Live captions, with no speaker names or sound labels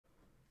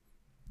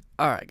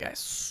Alright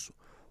guys,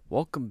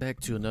 welcome back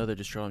to another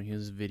Destroying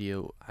Humans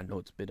video. I know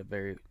it's been a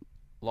very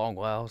long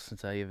while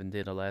since I even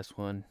did a last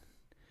one.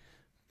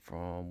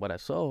 From what I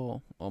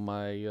saw on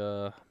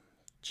my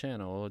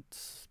channel,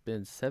 it's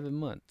been 7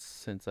 months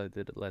since I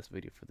did the last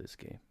video for this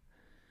game.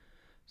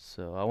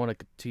 So I want to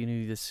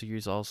continue this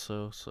series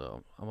also,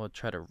 so I'm going to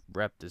try to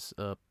wrap this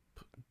up,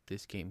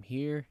 this game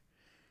here.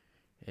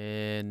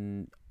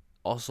 And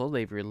also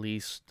they've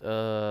released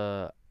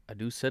a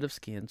new set of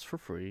skins for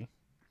free.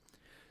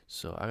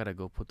 So I gotta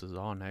go put this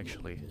on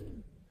actually.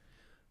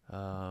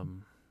 Let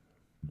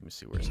me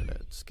see, where's it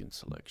at? Skin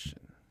selection.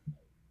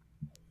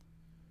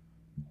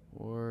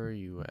 Where are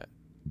you at?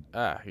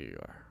 Ah, here you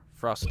are.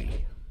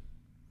 Frosty.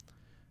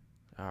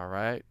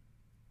 Alright.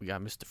 We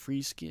got Mr.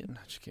 Freeze skin.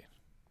 Just kidding.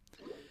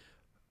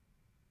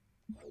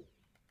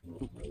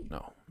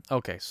 No.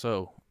 Okay,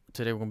 so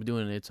today we're gonna be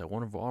doing It's a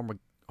Wonderful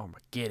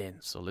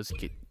Armageddon. So let's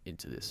get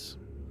into this.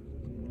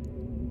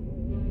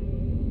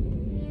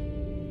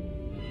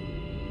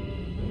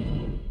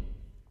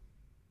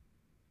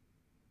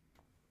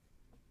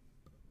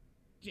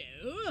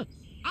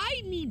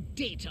 I need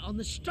data on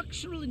the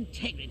structural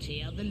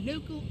integrity of the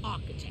local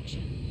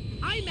architecture.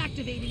 I'm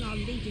activating our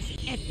latest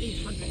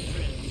F-800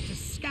 drones to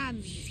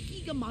scan these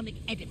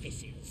hegemonic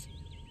edifices.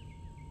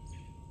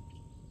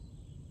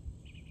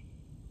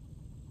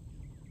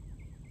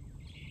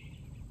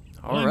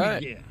 All right.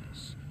 Let me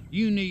guess.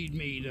 You need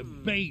me to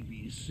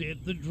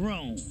babysit the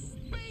drone.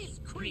 Space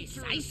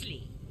creatures.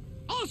 Precisely.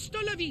 Hasta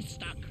la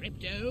vista,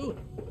 Crypto.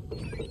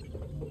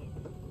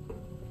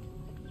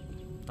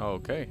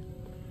 Okay.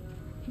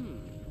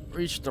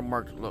 Reach the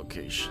marked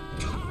location.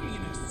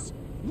 Communists!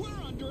 We're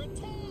under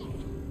attack!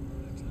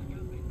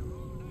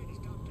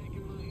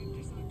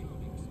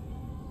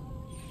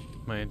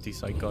 My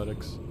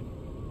antipsychotics.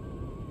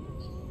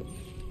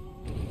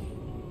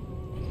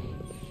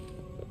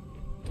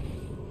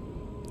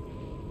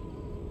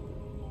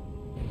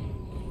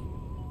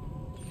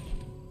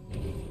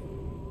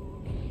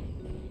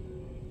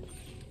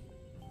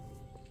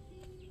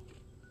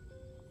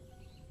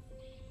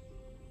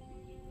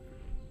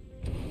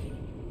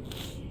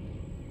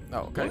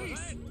 Oh, okay.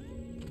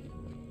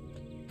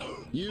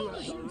 You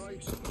have the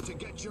right to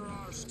get your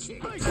arse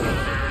kicked.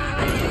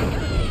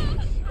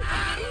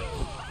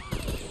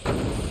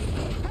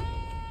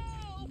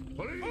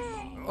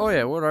 Oh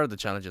yeah, what are the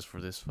challenges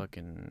for this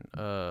fucking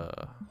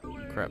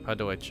crap? How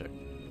do I check?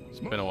 It's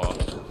been a while.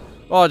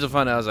 Oh, I'll just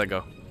find out as I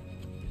go.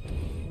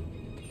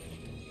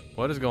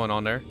 What is going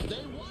on there?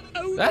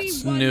 Only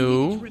That's one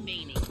new. minute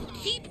remaining.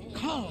 Keep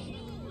calm.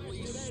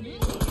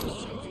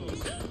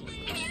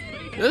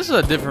 This is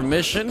a different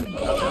mission.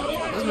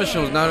 This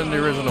mission was not in the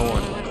original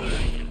one.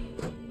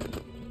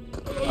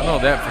 I know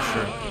that for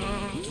sure.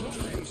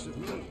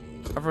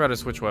 I forgot to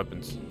switch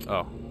weapons.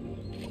 Oh.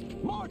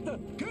 Martha,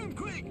 come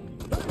quick!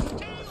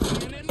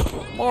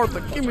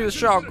 Martha, give me the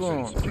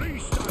shotgun.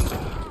 Please stand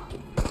down.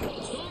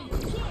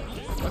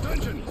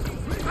 Attention!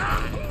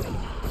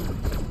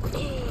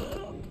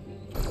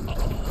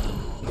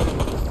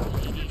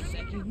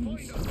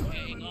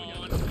 Hang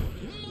on.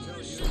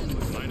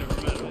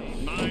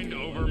 Mind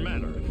over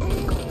matter.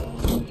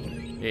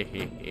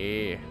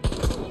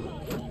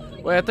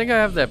 Wait, I think I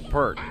have that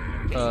perk.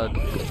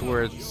 To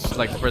where it's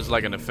like spreads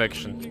like an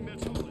infection.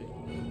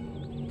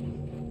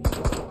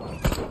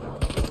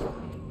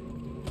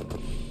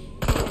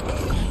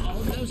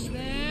 Almost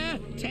there.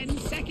 10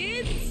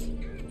 seconds.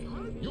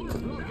 You're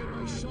blocking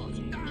my shot.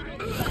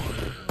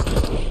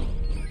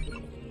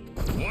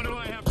 What do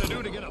I have to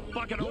do to get a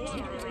bucket of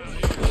water around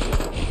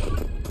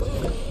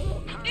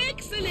here?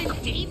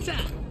 Excellent data.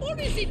 Or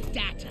is it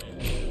data?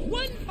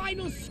 One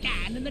final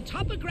scan and the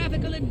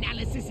topographical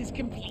analysis is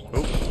complete.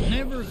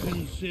 Never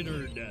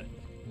considered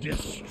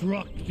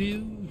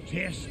destructive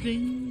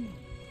testing?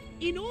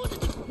 In order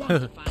to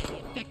quantify the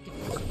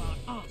effectiveness of our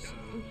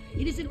arsenal,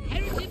 it is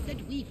imperative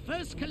that we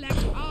first collect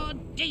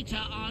hard data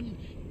on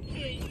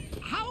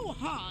how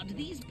hard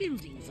these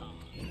buildings are.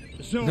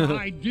 So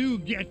I do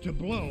get to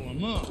blow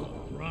them up,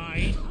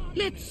 right?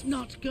 Let's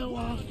not go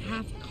off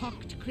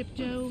half-cocked,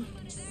 Crypto.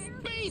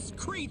 Space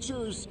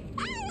creatures!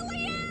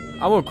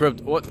 I won't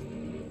crypt. What?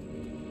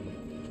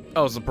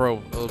 Oh, it's a pro.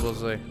 I was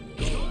supposed to say.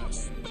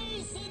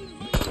 Space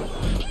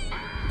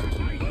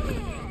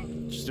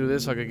invasion! Just do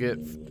this so I could get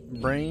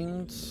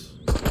brains.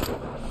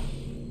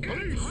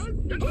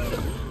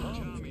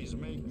 Tommies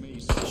make me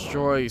sick.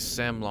 Destroy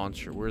SAM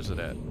launcher. Where's it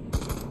at?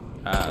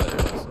 Ah, there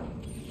it is.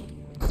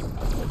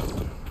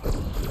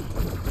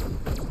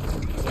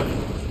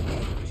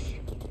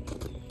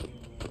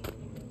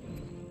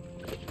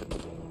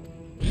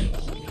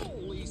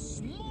 Holy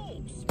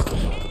smokes!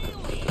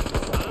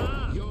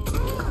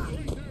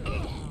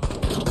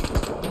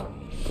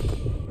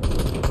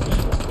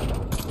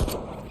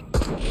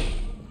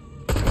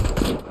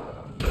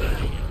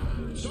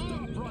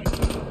 Stop right now!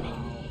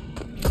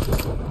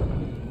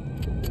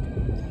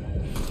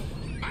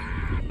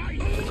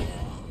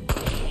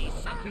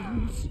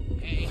 Seconds.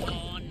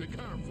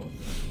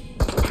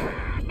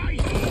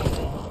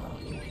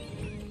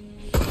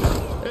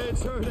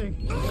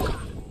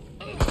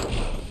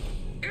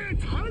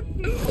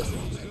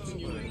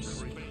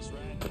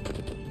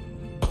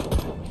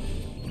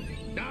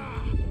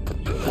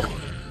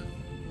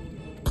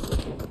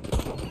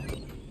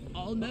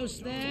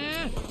 Almost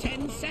there.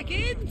 10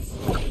 seconds.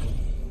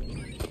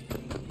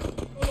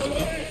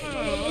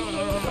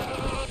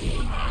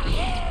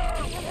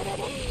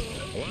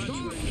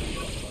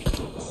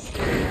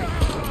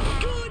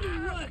 Good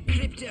work,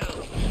 Crypto.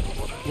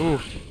 Ooh.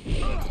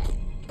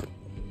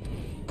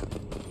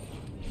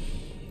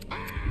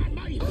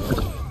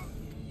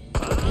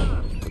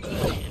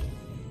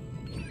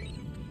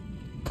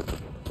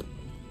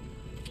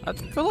 I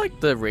feel like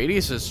the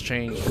radius has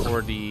changed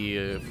for the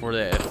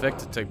effect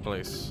to take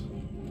place.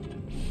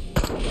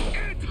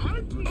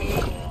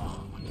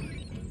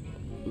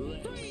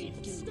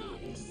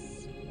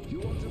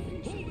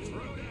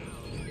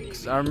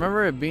 Cause I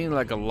remember it being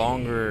like a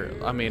longer,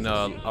 I mean,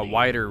 a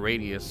wider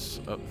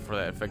radius for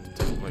that effect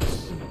to take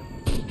place.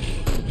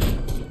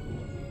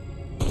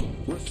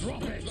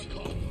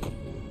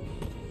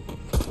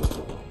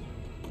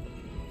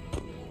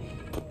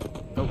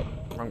 Oh,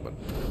 wrong button.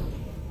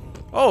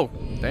 Oh,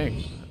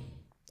 dang.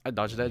 I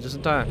dodged that just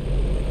in time.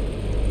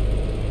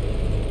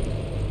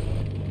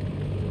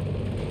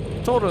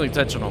 Totally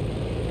intentional.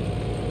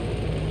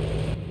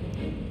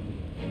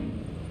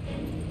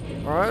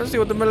 Alright, let's see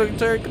what the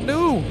military can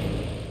do.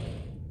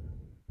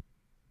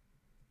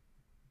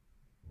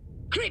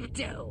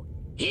 Crypto,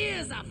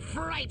 here's a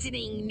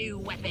frightening new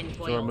weapon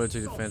for your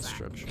military saucer. defense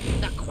structure.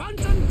 The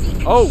Quantum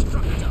Deconstructor. Oh!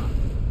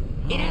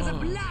 It has a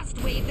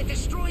blast wave that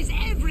destroys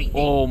everything.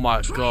 Oh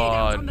my Try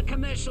god. it out on the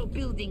commercial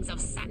buildings of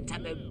Santa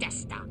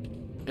Modesta.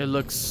 It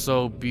looks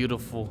so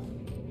beautiful.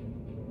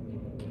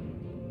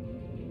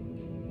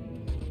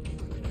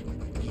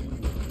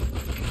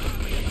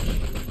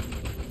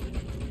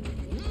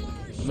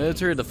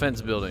 Military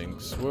defense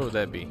buildings. Where would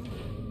that be?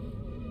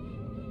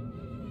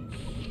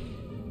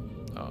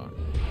 Oh.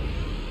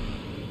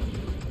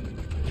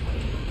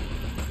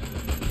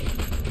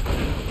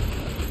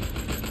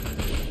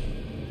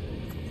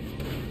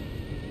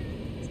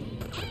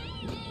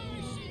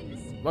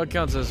 What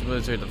counts as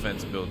military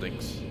defense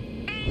buildings?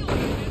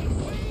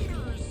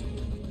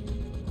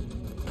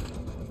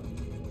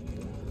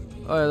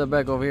 Oh yeah, they're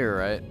back over here,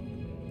 right?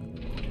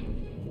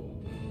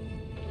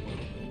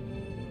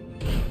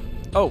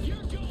 Oh!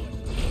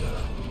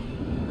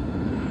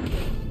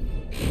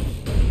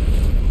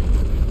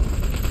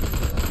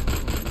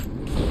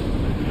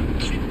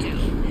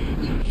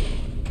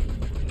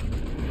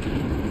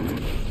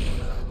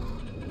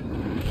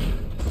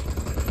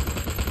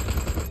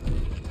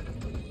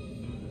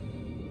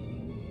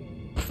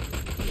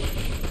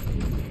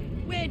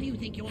 Where do you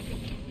think you're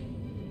going?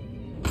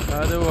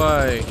 How do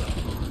I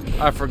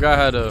forgot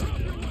how to...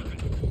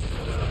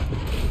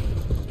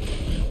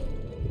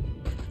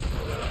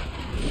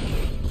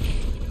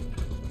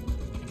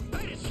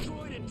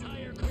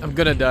 I'm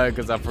gonna die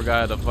because I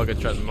forgot how to fucking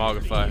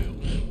transmogrify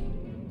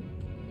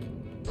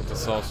with the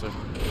saucer.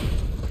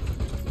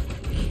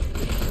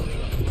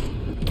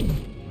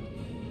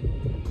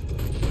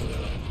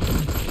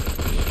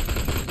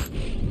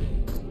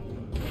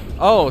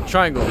 Oh,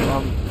 triangle.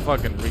 I'm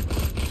fucking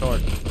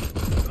retarded.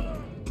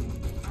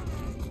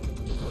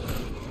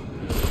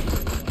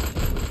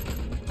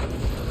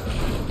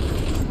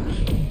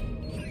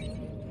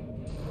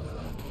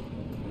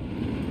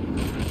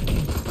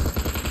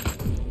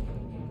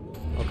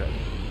 Okay.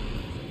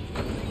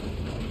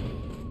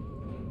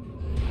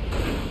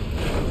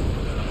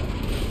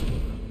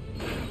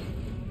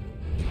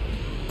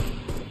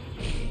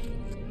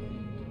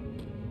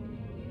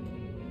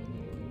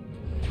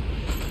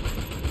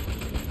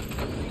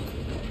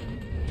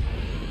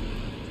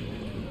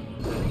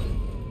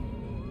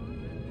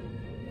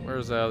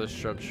 Where's the other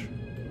structure?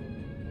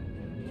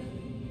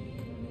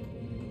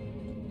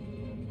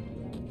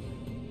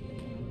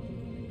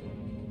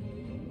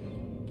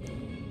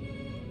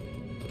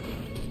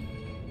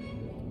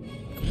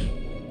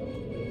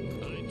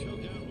 I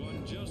took out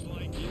one just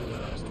like you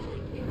last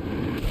week.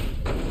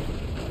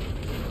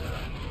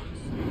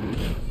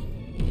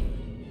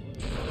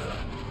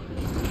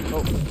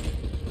 Oh.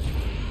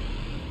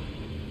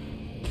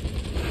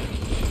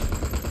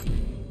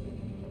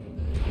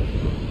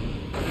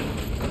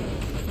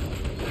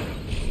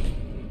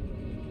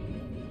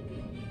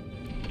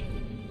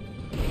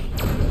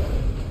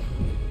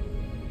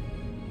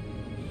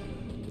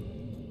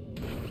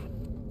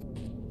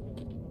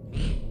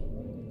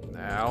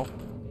 Now.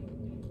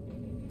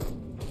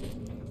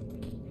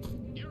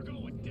 You're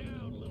going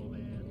down, little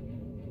man.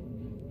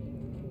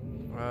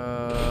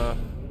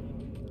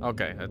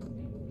 Okay.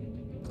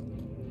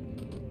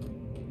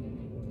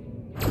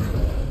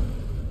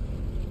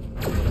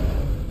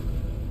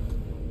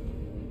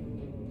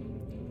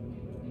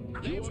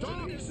 You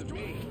stop this to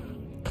me.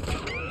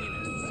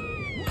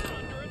 We're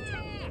under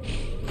attack.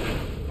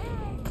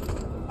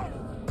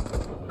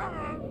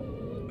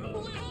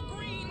 Little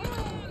green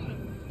run.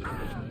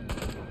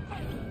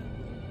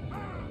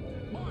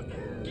 Martha,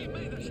 give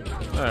me the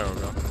shot. There we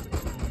go.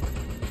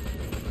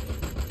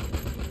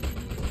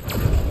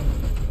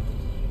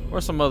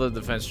 Where's some other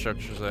defense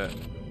structures at?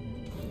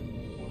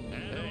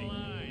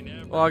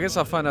 Hey, Well, I guess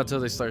I'll find out till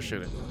they start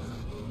shooting.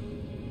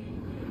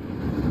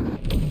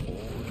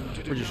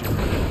 Where'd you shoot?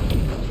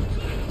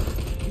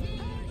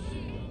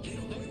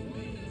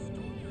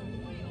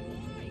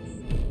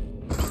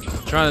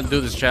 trying to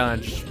do this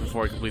challenge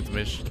before I complete the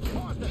mission.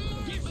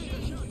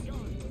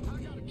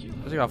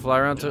 I think I'll fly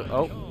around to.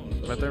 Oh,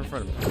 right there in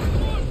front of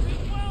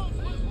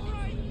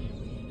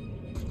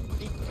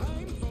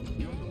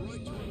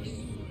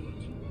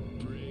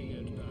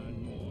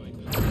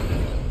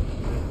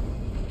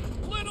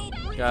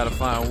me. Gotta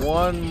find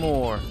one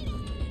more.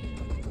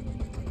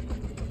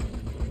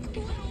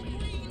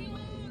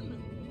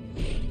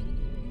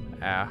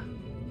 Ah.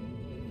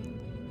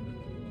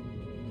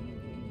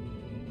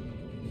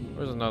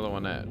 Where's another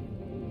one at?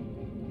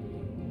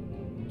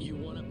 You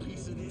want a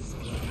piece of this?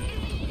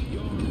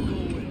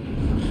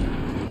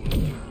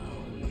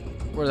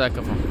 Where did that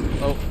come from?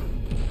 Oh.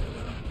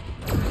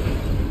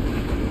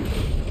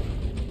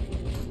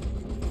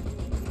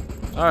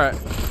 Alright.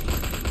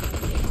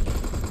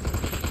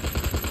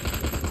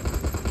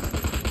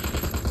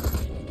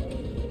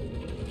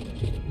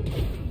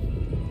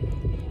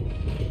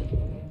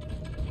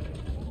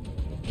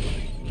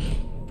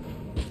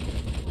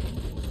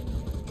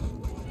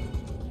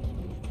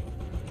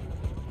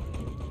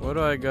 What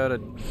do I gotta...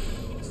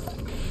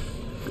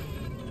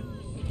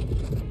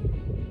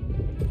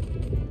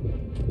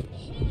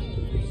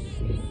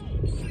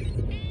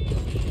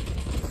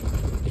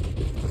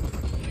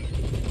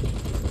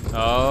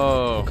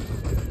 Oh.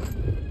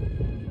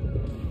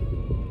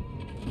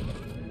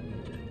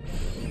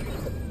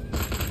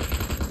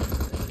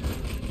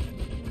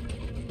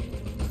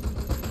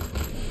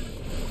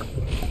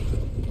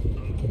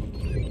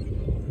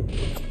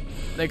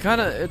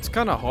 It's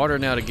kinda harder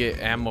now to get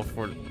ammo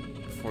for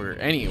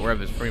any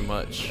weapons, pretty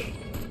much.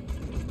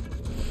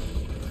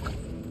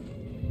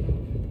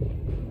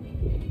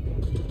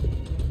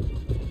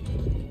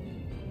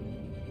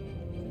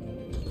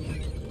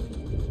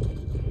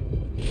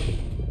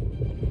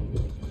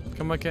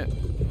 Come on,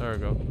 can't. There we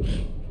go.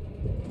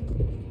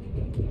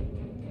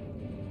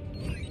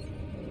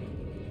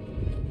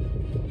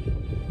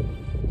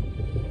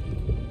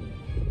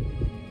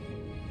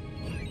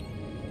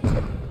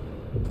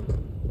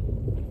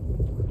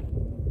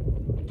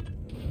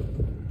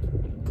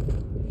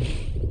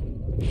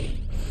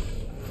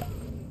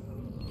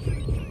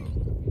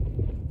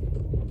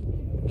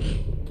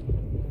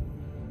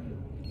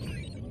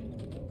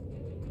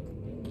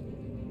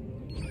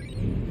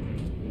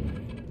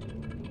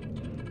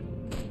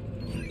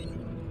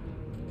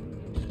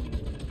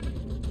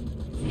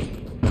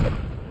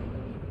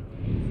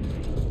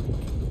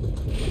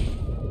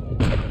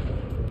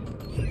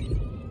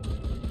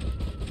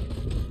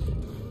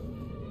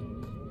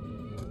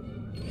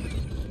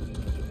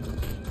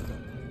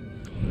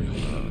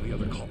 The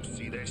other cops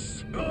see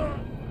this.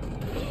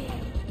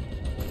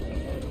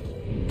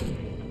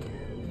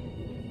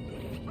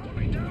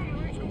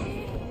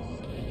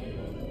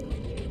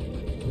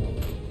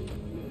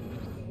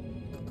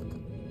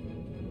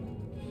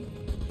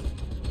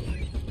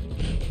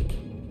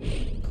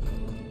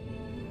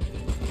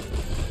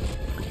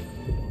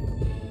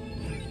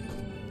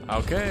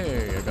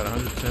 Okay, I got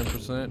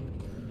 110%.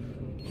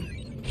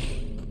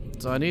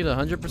 So I need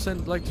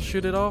 100% like to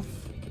shoot it off?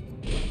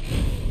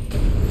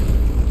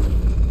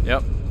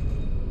 Yep.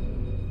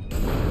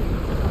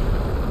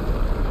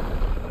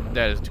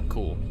 That is too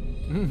cool.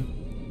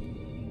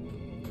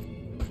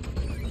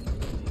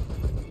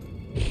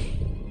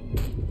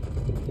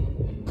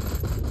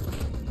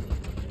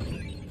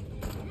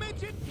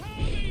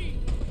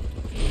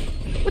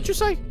 What you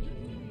say?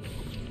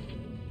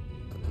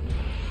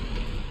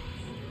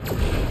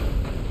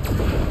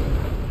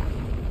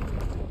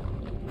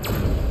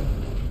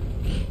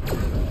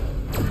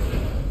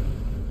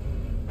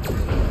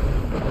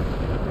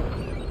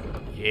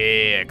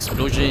 Yeah,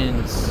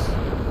 explosions.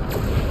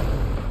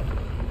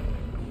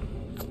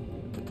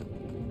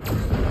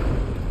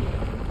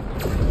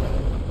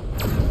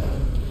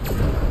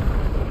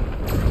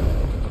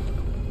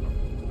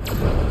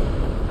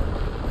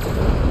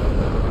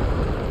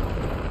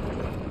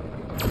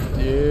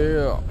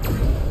 Yeah.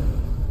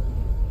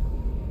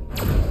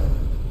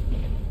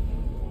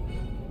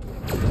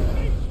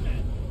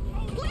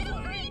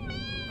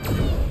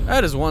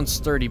 That is one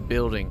sturdy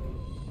building.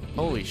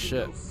 Holy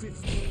shit.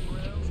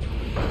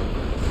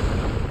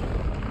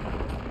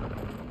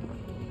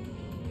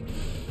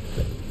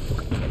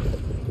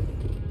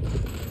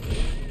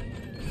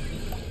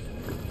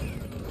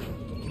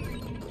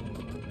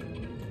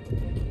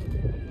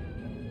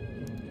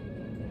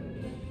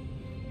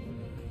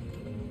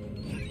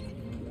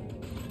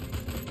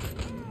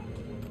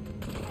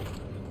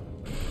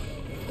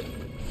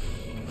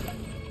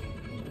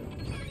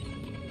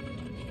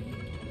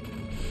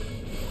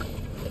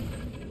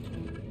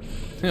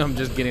 I'm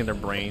just getting their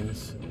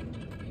brains.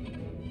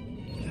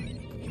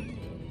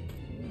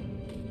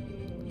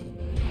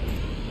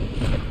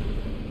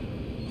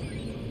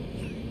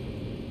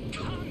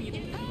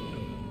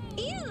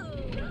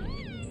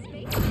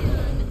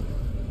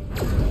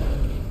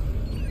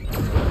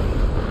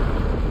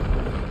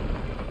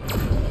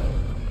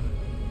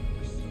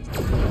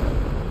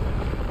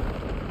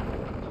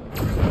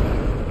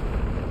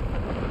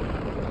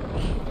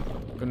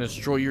 Gonna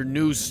destroy your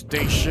news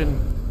station.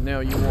 Now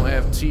you won't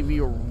have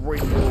TV or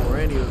radio or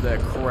any of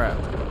that crap.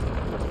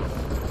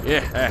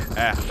 Yeah,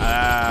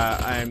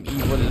 I am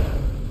evil.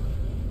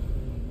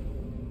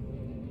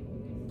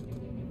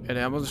 And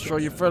I'm gonna destroy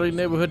your friendly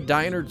neighborhood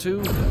diner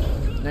too.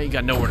 Now you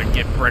got nowhere to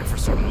get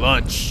breakfast or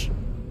lunch.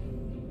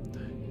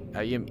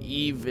 I am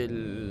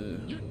evil.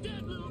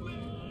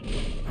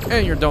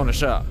 And your donut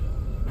shop.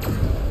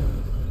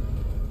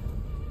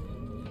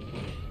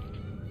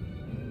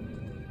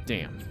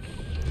 Damn.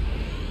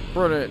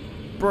 Burn it.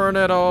 Burn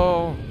it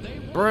all.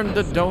 Burn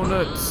the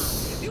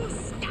donuts. You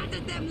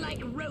scattered them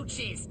like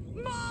roaches.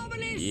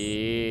 Marvelous.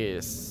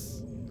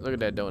 Yes. Look at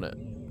that donut.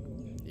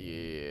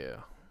 Yeah.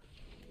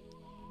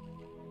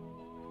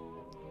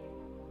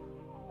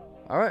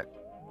 Alright.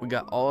 We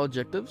got all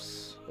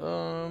objectives.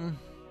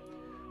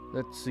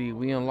 Let's see.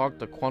 We unlocked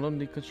the quantum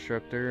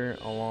deconstructor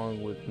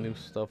along with new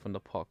stuff in the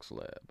Pox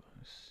lab.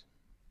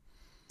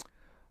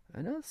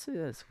 And let's see,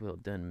 that's well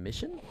done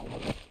mission.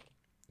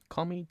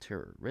 Call me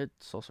to Red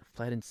Saucer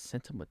Flattened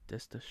Santa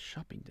Modesta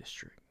Shopping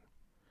District.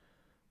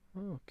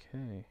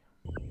 Okay.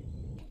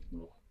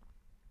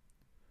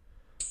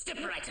 Step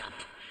right up.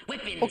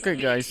 Weapons, Okay,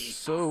 guys, abilities,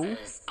 so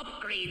saucers,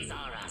 upgrades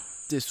are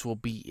us. this will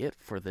be it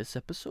for this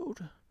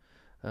episode.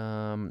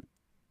 And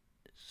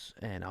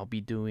I'll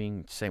be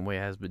doing same way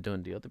as been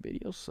doing the other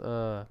videos.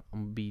 I'm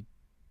gonna be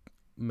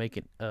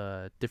making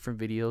different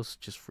videos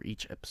just for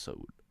each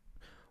episode.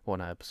 Well,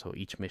 not episode,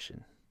 each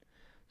mission.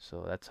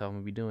 So that's how I'm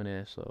gonna be doing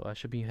it. So I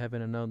should be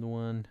having another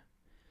one.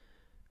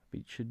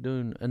 We should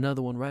do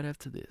another one right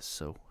after this.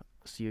 So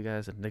see you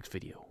guys in the next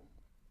video.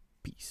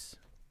 Peace.